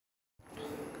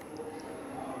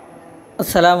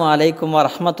അസ്സലാമു അലൈക്കും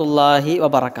വറഹ്മത്തുള്ളാഹി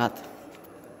വബറകാത്ത്.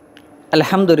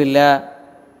 അൽഹംദുലില്ലാ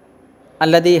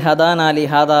അല്ലദീ ഹദാനാ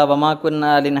ലിഹാദാ വമാ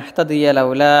കുന്നാ ലിനഹ്തദിയ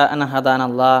ലൗലാ അൻ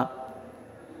ഹദാനല്ലാഹ്.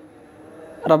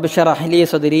 റബ്ബി ശ്റഹ് ലി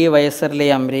സദ്രി വയസ്സിർ ലി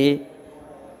അംരി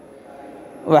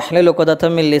വഹ്ലുൽ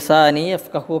ഉഖ്ദതം മിൻ ലിസാനി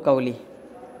യഫ്ഖഹു ഖൗലി.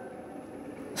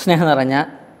 സ്നേഹം നിറഞ്ഞ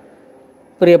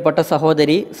പ്രിയപ്പെട്ട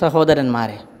സഹോദരി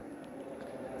സഹോദരന്മാരെ,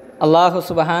 അല്ലാഹു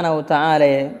സുബ്ഹാനഹു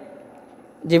തആലയെ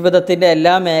ജീവിതത്തിൻ്റെ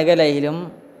എല്ലാ മേഖലയിലും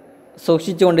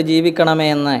സൂക്ഷിച്ചുകൊണ്ട് ജീവിക്കണമേ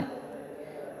എന്ന്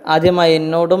ആദ്യമായി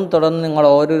എന്നോടും തുടർന്ന് നിങ്ങൾ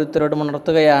ഓരോരുത്തരോടും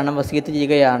ഉണർത്തുകയാണ്, വസിയത്ത്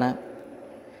ചെയ്യുകയാണ്.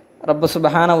 റബ്ബ്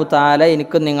സുബ്ഹാനഹു തആല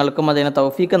എനിക്കും നിങ്ങൾക്കും അതിന്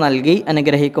തൗഫീക്ക് നൽകി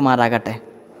അനുഗ്രഹിക്കുമാറാകട്ടെ.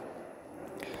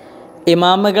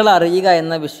 ഇമാമുകൾ അറിയുക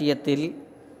എന്ന വിഷയത്തിൽ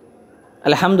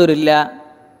അൽഹംദുലില്ലാ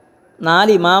 4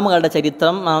 ഇമാമുകളുടെ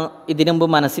ചരിത്രം ഇതിനു മുമ്പ്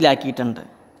മനസ്സിലാക്കിയിട്ടുണ്ട്.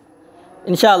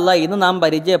 ഇൻഷാ അല്ലാഹ് ഇന്ന് നാം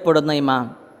പരിചയപ്പെടുന്ന ഇമാം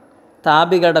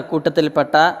താബികളുടെ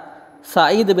കൂട്ടത്തിൽപ്പെട്ട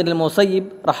സഈദ് ബിൻ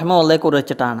മുസയ്യിബ് റഹ്മത്തുള്ളാഹിയെ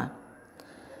കുറിച്ചിട്ടാണ്.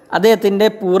 അദ്ദേഹത്തിൻ്റെ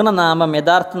പൂർണ്ണനാമം,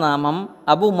 യഥാർത്ഥ നാമം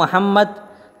Abu Muhammad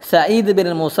Saeed bin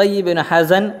Musayyib bin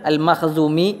Hasan അൽ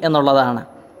മഖ്സൂമി എന്നുള്ളതാണ്.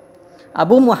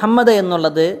 അബു മുഹമ്മദ്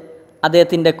എന്നുള്ളത്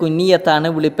അദ്ദേഹത്തിൻ്റെ കുഞ്ഞിയത്താണ്,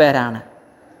 വിളിപ്പേരാണ്.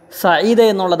 സഈദ്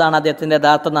എന്നുള്ളതാണ് അദ്ദേഹത്തിൻ്റെ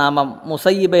യഥാർത്ഥ നാമം.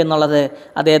 മുസയ്യിബ് എന്നുള്ളത്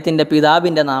അദ്ദേഹത്തിൻ്റെ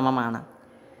പിതാവിൻ്റെ നാമമാണ്.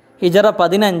 ഹിജറ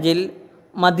 15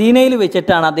 മദീനയിൽ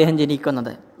വെച്ചിട്ടാണ് അദ്ദേഹം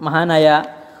ജനിക്കുന്നത്. മഹാനായ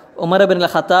ഉമർ ബിൻ അൽ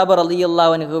ഖത്താബ്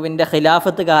റളിയല്ലാഹു അൻഹുവിൻ്റെ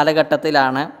ഖിലാഫത്ത്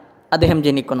കാലഘട്ടത്തിലാണ് അദ്ദേഹം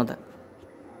ജനിക്കുന്നത്.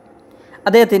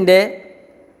 അദ്ദേഹത്തിൻ്റെ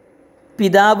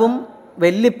പിതാവും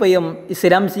വല്ലിപ്പയും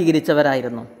ഇസ്ലാം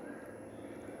സ്വീകരിച്ചവരായിരുന്നു.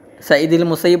 സഈദുൽ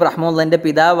മുസയ്യിബ് റഹ്മത്തുള്ളാഹിൻ്റെ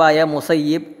പിതാവായ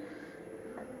മുസയ്യിബ്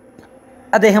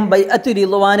അദ്ദേഹം ബൈഅത്തു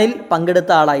റിദ്വാനിൽ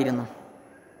പങ്കെടുത്ത ആളായിരുന്നു.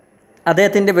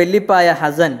 അദ്ദേഹത്തിൻ്റെ വല്ലിപ്പായ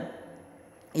ഹസൻ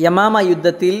യമാമ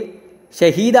യുദ്ധത്തിൽ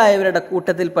ഷഹീദായവരുടെ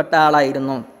കൂട്ടത്തിൽപ്പെട്ട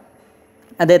ആളായിരുന്നു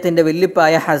അദ്ദേഹത്തിൻ്റെ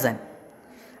വല്ലിപ്പായ ഹസൻ.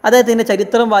 അദ്ദേഹത്തിൻ്റെ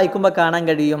ചരിത്രം വായിക്കുമ്പോൾ കാണാൻ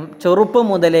കഴിയും, ചെറുപ്പം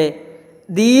മുതലേ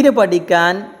ദീന്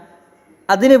പഠിക്കാൻ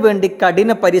അതിനുവേണ്ടി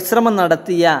കഠിന പരിശ്രമം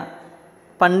നടത്തിയ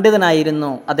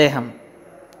പണ്ഡിതനായിരുന്നു അദ്ദേഹം.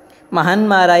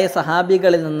 മഹാന്മാരായ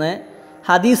സഹാബികളിൽ നിന്ന്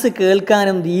ഹദീസ്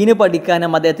കേൾക്കാനും ദീന്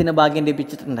പഠിക്കാനും അദ്ദേഹത്തിന് ഭാഗ്യം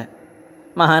ലഭിച്ചിട്ടുണ്ട്.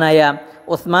 മഹാനായ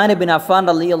ഉസ്മാൻ ബിൻ അഫ്ഫാൻ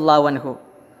റളിയല്ലാഹു അൻഹു,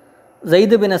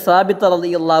 സയ്യിദ് ബിൻ സാബിത്ത്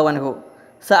റളിയല്ലാഹു അൻഹു,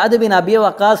 സഅദ് ബിൻ അബി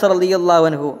വഖാസ് റളിയല്ലാഹു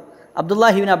അൻഹു,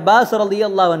 അബ്ദുല്ലാഹി ബിൻ അബ്ബാസ്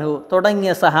റളിയല്ലാഹു അൻഹു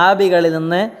തുടങ്ങിയ സഹാബികളിൽ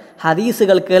നിന്ന്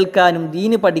ഹദീസുകൾ കേൾക്കാനും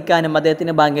ദീന് പഠിക്കാനും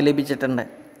അദ്ദേഹത്തിന് ഭാഗ്യം ലഭിച്ചിട്ടുണ്ട്.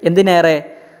 എന്തിനേറെ,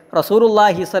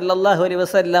 റസൂലുള്ളാഹി സ്വല്ലല്ലാഹു അലൈഹി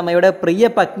വസല്ലമയുടെ പ്രിയ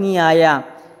പത്നിയായ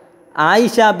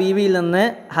ആയിഷ ബീവിയിൽ നിന്ന്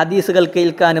ഹദീസുകൾ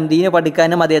കേൾക്കാനും ദീന്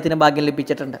പഠിക്കാനും അദ്ദേഹത്തിന് ഭാഗ്യം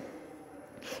ലഭിച്ചിട്ടുണ്ട്.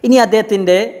 ഇനി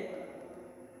അദ്ദേഹത്തിൻ്റെ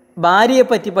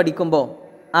ഭാര്യയെപ്പറ്റി പഠിക്കുമ്പോൾ,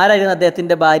 ആരായിരുന്നു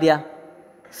അദ്ദേഹത്തിൻ്റെ ഭാര്യ?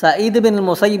 സഈദ് ബിൻ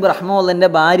മുസയ്യിബ്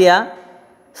റഹ്മത്തുള്ളാഹിൻ്റെ ഭാര്യ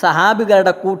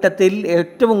സഹാബികളുടെ കൂട്ടത്തിൽ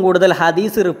ഏറ്റവും കൂടുതൽ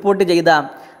ഹദീസ് റിപ്പോർട്ട് ചെയ്ത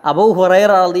അബൂ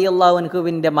ഹുറൈറ റളിയല്ലാഹു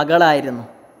അൻഹുവിൻ്റെ മകളായിരുന്നു.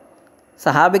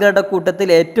 സഹാബികളുടെ കൂട്ടത്തിൽ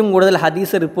ഏറ്റവും കൂടുതൽ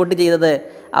ഹദീസ് റിപ്പോർട്ട് ചെയ്തത്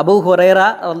അബൂ ഹുറൈറ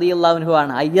റളിയല്ലാഹു അൻഹു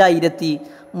ആണ്.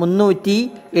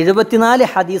 5374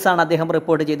 ഹദീസാണ് അദ്ദേഹം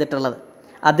റിപ്പോർട്ട് ചെയ്തിട്ടുള്ളത്.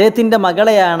 അദ്ദേഹത്തിൻ്റെ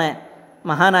മകളെയാണ്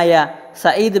മഹാനായ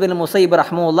സഈദ് ബിൻ മുസയ്യിബ്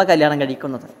റഹ്മത്തുള്ളാഹി കല്യാണം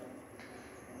കഴിക്കുന്നത്.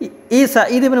 ഈ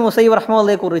സഈദ് ബിൻ മുസയ്യിബ്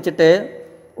റഹ്മത്തുള്ളാഹിയെ കുറിച്ചിട്ട്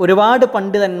ഒരുപാട്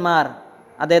പണ്ഡിതന്മാർ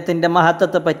അദ്ദേഹത്തിൻ്റെ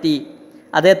മഹത്വത്തെപ്പറ്റി,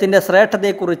 അദ്ദേഹത്തിൻ്റെ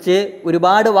ശ്രേഷ്ഠതയെക്കുറിച്ച്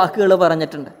ഒരുപാട് വാക്കുകൾ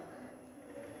പറഞ്ഞിട്ടുണ്ട്.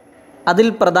 അതിൽ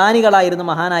പ്രധാനികളായിരുന്നു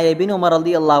മഹാനായ ഇബ്നു ഉമർ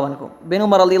റളിയല്ലാഹു അൻഹു. ഇബ്നു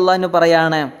ഉമർ റളിയല്ലാഹു അൻഹു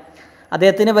പറയാണ്,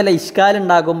 അദ്ദേഹത്തിന് വല്ല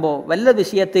ഇഷ്കാലുണ്ടാകുമ്പോൾ, വല്ല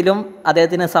വിഷയത്തിലും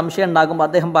അദ്ദേഹത്തിന് സംശയം ഉണ്ടാകുമ്പോൾ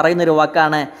അദ്ദേഹം പറയുന്നൊരു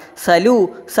വാക്കാണ്, സലു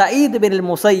സഈദ് ബിൻ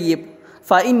മുസയ്യിബ്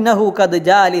ഫഇന്നഹു ഖദ്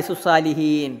ജാലിസു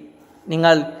സാലിഹീൻ.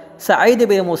 നിങ്ങൾ സഈദ്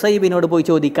ബിൻ മുസയ്യിബിനോട് പോയി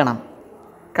ചോദിക്കണം,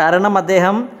 കാരണം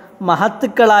അദ്ദേഹം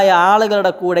മഹത്തുക്കളായ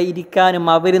ആളുകളുടെ കൂടെ ഇരിക്കാനും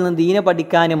അവരിൽ നിന്ന് ദീന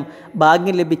പഠിക്കാനും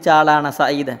ഭാഗ്യം ലഭിച്ച ആളാണ്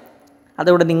സഈദ്.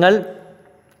 അതുകൊണ്ട് നിങ്ങൾ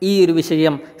ഈ ഒരു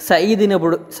വിഷയം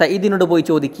സഈദിനോട് പോയി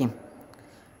ചോദിക്കും.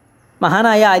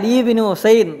 മഹാനായ അലി ബിൻ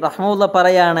ഹുസൈൻ റഹ്മത്തുള്ളാഹി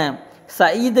പറയാണ്,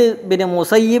 സഈദ് ബിൻ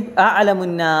മുസയ്യിബ്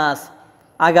അഅലമുന്നാസ്,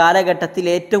 ആ കാലഘട്ടത്തിൽ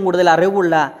ഏറ്റവും കൂടുതൽ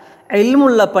അറിവുള്ള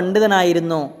ഇൽമുള്ള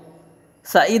പണ്ഡിതനായിരുന്നു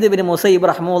സഈദ് ബിൻ മുസയ്യിബ്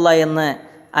റഹ്മത്തുള്ളാഹി എന്ന്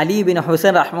അലി ബിൻ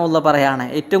ഹുസൈൻ റഹ്മത്തുള്ളാഹി പറയാണ്.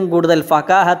 ഏറ്റവും കൂടുതൽ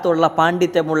ഫഖാഹത്തുള്ള,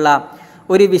 പാണ്ഡിത്യമുള്ള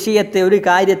ഒരു വിഷയത്തെ, ഒരു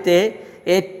കാര്യത്തെ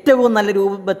ഏറ്റവും നല്ല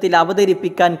രൂപത്തിൽ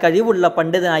അവതരിപ്പിക്കാൻ കഴിവുള്ള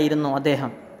പണ്ഡിതനായിരുന്നു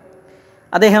അദ്ദേഹം.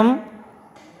 അദ്ദേഹം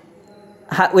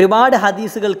ഒരുപാട്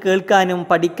ഹദീസുകൾ കേൾക്കാനും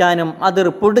പഠിക്കാനും അത്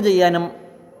റിപ്പോർട്ട് ചെയ്യാനും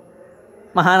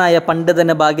മഹാനായ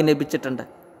പണ്ഡിതന് ഭാഗ്യം ലഭിച്ചിട്ടുണ്ട്.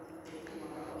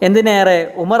 എന്തിനേറെ,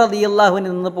 ഉമർ റളിയല്ലാഹുവിൽ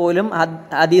നിന്ന് പോലും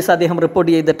ഹദീസ് അദ്ദേഹം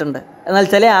റിപ്പോർട്ട് ചെയ്തിട്ടുണ്ട്. എന്നാൽ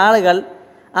ചില ആളുകൾ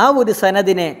ആ ഒരു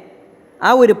സനദിനെ, ആ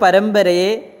ഒരു പരമ്പരയെ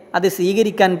അത്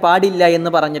സ്വീകരിക്കാൻ പാടില്ല എന്ന്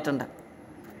പറഞ്ഞിട്ടുണ്ട്.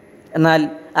 എന്നാൽ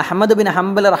അഹ്മദ് ബിൻ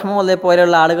ഹംബൽ റഹ്മത്തുള്ളാഹി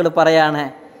പോലെയുള്ള ആളുകൾ പറയാണ്,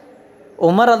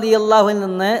 ഉമർ റളിയല്ലാഹുവിൽ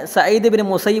നിന്ന് സഈദ് ബിൻ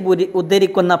മുസയ്യിബ്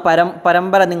ഉദ്ധരിക്കുന്ന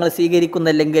പരമ്പര നിങ്ങൾ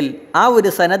സ്വീകരിക്കുന്നില്ലെങ്കിൽ, ആ ഒരു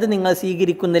സനദ് നിങ്ങൾ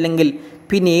സ്വീകരിക്കുന്നില്ലെങ്കിൽ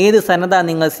പിന്നെ ഏത് സനദാണ്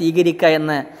നിങ്ങൾ സ്വീകരിക്കുക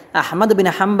എന്ന് അഹ്മദ് ബിൻ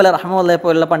ഹംബൽ റഹ്മത്തുള്ളാഹി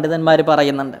പോലുള്ള പണ്ഡിതന്മാർ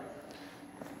പറയുന്നുണ്ട്.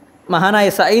 മഹാനായ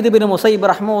സഈദ് ബിൻ മുസയ്യിബ്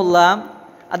റഹ്മത്തുള്ളാഹി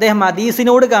അദ്ദേഹം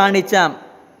ഹദീസിനോട് കാണിച്ച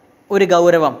ഒരു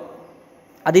ഗൗരവം,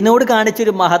 അതിനോട്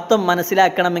കാണിച്ചൊരു മഹത്വം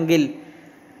മനസ്സിലാക്കണമെങ്കിൽ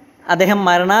അദ്ദേഹം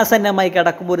മരണാസന്നമായി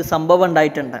കിടക്കുമ്പോൾ ഒരു സംഭവം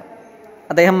ഉണ്ടായിട്ടുണ്ട്.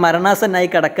 അദ്ദേഹം മരണാസന്നായി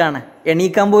കിടക്കുകയാണ്,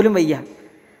 എണീക്കാൻ പോലും വയ്യ.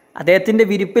 അദ്ദേഹത്തിൻ്റെ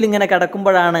വിരിപ്പിൽ ഇങ്ങനെ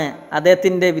കിടക്കുമ്പോഴാണ്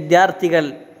അദ്ദേഹത്തിൻ്റെ വിദ്യാർത്ഥികൾ,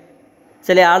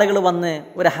 ചില ആളുകൾ വന്ന്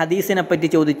ഒരു ഹദീസിനെ പറ്റി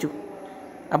ചോദിച്ചു.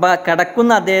 അപ്പോൾ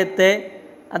കിടക്കുന്ന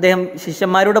അദ്ദേഹം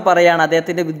ശിഷ്യന്മാരോട് പറയാണ്,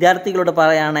 അദ്ദേഹത്തിൻ്റെ വിദ്യാർത്ഥികളോട്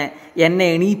പറയാണ്, എന്നെ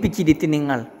എണീപ്പിച്ചിരുത്തി,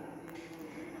 നിങ്ങൾ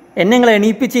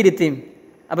എണീപ്പിച്ചിരുത്തി.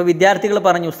 അപ്പോൾ വിദ്യാർത്ഥികൾ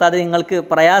പറഞ്ഞു, ഉസ്താദ് നിങ്ങൾക്ക്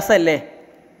പ്രയാസമല്ലേ,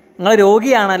 നിങ്ങൾ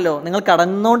രോഗിയാണല്ലോ, നിങ്ങൾ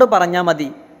കടന്നുകൊണ്ട് പറഞ്ഞാൽ മതി,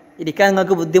 ഇരിക്കാൻ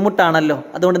നിങ്ങൾക്ക് ബുദ്ധിമുട്ടാണല്ലോ,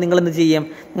 അതുകൊണ്ട് നിങ്ങളെന്ത് ചെയ്യും,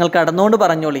 നിങ്ങൾ കടന്നുകൊണ്ട്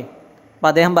പറഞ്ഞോളി. അപ്പോൾ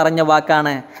അദ്ദേഹം പറഞ്ഞ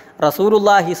വാക്കാണ്,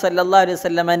 റസൂലുള്ളാഹി സ്വല്ലല്ലാഹു അലൈഹി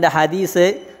വസല്ലമയുടെ ഹദീസ്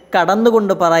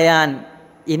കടന്നുകൊണ്ട് പറയാൻ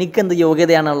എനിക്കെന്ത്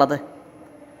യോഗ്യതയാണുള്ളത്,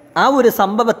 ആ ഒരു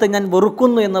സംഭവത്തെ ഞാൻ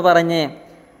വെറുക്കുന്നു എന്ന് പറഞ്ഞ്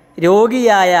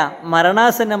രോഗിയായ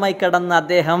മരണാസന്നമായി കിടന്ന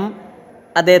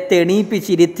അദ്ദേഹത്തെ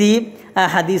എണീപ്പിച്ചിരുത്തി ആ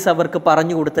ഹദീസ് അവർക്ക്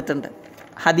പറഞ്ഞു കൊടുത്തിട്ടുണ്ട്.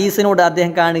 ഹദീസിനോട്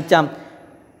അദ്ദേഹം കാണിച്ച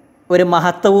ഒരു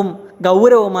മഹത്വവും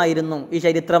ഗൗരവമായിരുന്നു ഈ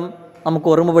ചരിത്രം നമുക്ക്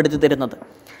ഓർമ്മപ്പെടുത്തി തരുന്നത്.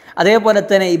 അതേപോലെ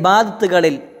തന്നെ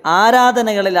ഇബാദത്തുകളിൽ,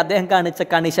 ആരാധനകളിൽ അദ്ദേഹം കാണിച്ച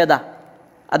കണിശത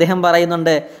അദ്ദേഹം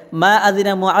പറയുന്നുണ്ട്, മാ അദിന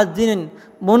മുഅദ്ദിനുൻ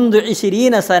മുൻദു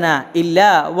 20 സന ഇല്ലാ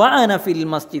വഅന ഫിൽ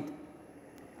മസ്ജിദ്.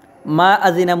 മാ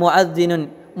അദിന മുഅദ്ദിനുൻ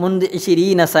മുൻദു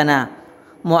 20 സന,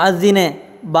 മുഅദ്ദിന്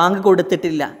ബാങ്ക്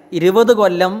കൊടുത്തിട്ടില്ല, 20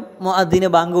 കൊല്ലം മുഅദ്ദിന്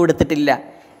ബാങ്ക് കൊടുത്തിട്ടില്ല.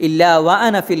 ഇല്ലാ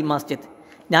വഅന ഫിൽ മസ്ജിദ്,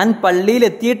 ഞാൻ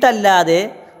പള്ളിയിലെത്തിയിട്ടല്ലാതെ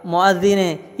മുഅദ്ദിന്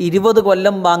 20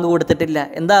 കൊല്ലം ബാങ്ക് കൊടുത്തിട്ടില്ല.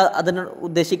 എന്താ അതിന്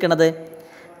ഉദ്ദേശിക്കണത്?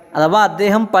 അഥവാ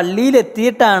അദ്ദേഹം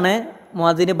പള്ളിയിലെത്തിയിട്ടാണ്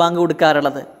മുഅദ്ദിന് ബാങ്ക്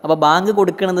കൊടുക്കാറുള്ളത്. അപ്പോൾ ബാങ്ക്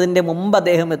കൊടുക്കുന്നതിൻ്റെ മുമ്പ്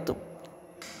അദ്ദേഹം എത്തും,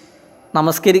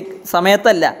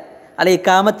 സമയത്തല്ല, അല്ല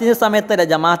ഇഖാമത്തിൻ്റെ സമയത്തല്ല,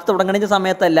 ജമാഅത്ത് തുടങ്ങുന്ന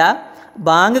സമയത്തല്ല,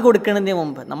 ബാങ്ക് കൊടുക്കുന്നതിന്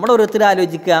മുമ്പ്. നമ്മൾ ഓരോരുത്തരും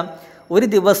ആലോചിക്കുക, ഒരു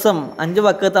ദിവസം 5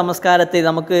 വഖത്ത് നമസ്കാരത്തെ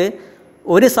നമുക്ക്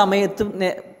ഒരു സമയത്തും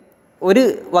ഒരു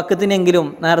വഖത്തിനെങ്കിലും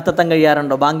നേരത്തെ എത്താൻ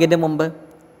കഴിയാറുണ്ടോ ബാങ്കിൻ്റെ മുമ്പ്?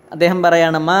 അദ്ദേഹം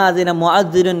പറയാണ്, മാ അദിന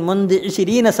മുഅദ്ദിനുൻ മുൻദു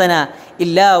 20 സന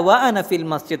ഇല്ലാ വഅന ഫിൽ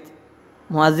മസ്ജിദ്.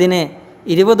 മുഅദ്ദിന്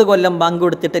 20 കൊല്ലം ബാങ്ക്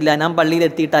കൊടുത്തിട്ടില്ല, ഞാൻ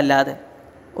പള്ളിയിലെത്തിയിട്ടല്ലാതെ.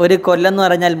 ഒരു കൊല്ലം എന്ന്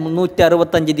പറഞ്ഞാൽ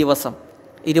 365 ദിവസം,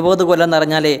 20 കൊല്ലം എന്ന്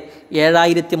പറഞ്ഞാൽ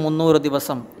 7300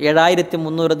 ദിവസം.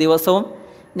 7300 ദിവസവും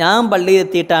ഞാൻ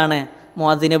പള്ളിയിലെത്തിയിട്ടാണ്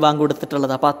മുഅദ്ദിന് ബാങ്ക്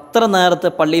കൊടുത്തിട്ടുള്ളത്. അപ്പോൾ അത്ര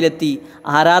നേരത്തെ പള്ളിയിലെത്തി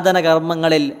ആരാധന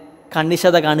കർമ്മങ്ങളിൽ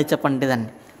കണിശത കാണിച്ച പണ്ഡിതൻ,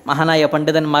 മഹാനായ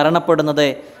പണ്ഡിതൻ മരണപ്പെടുന്നത്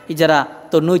ഹിജറ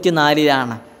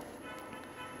 94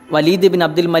 വലീദ് ബിൻ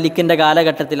അബ്ദുൽ മലിക്കിൻ്റെ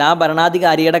കാലഘട്ടത്തിൽ, ആ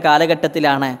ഭരണാധികാരിയുടെ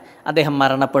കാലഘട്ടത്തിലാണ് അദ്ദേഹം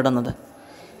മരണപ്പെടുന്നത്.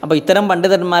 അപ്പോൾ ഇത്തരം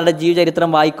പണ്ഡിതന്മാരുടെ ജീവചരിത്രം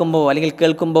വായിക്കുമ്പോൾ അല്ലെങ്കിൽ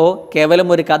കേൾക്കുമ്പോൾ കേവലം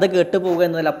ഒരു കഥ കേട്ടുപോകുക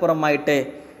എന്നതിലപ്പുറമായിട്ട്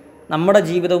നമ്മുടെ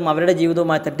ജീവിതവും അവരുടെ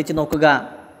ജീവിതവുമായി തട്ടിച്ച് നോക്കുക,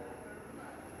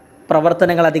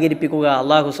 പ്രവർത്തനങ്ങൾ അധികരിപ്പിക്കുക.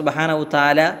 അല്ലാഹു സുബ്ഹാനഹു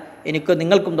തആല എനിക്കും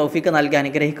നിങ്ങൾക്കും തൗഫീഖ് നൽകി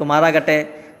അനുഗ്രഹിക്കുമാറാകട്ടെ.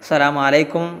 അസ്സലാമു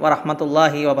അലൈക്കും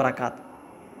വറഹ്മത്തുള്ളാഹി വബറകാതുഹു.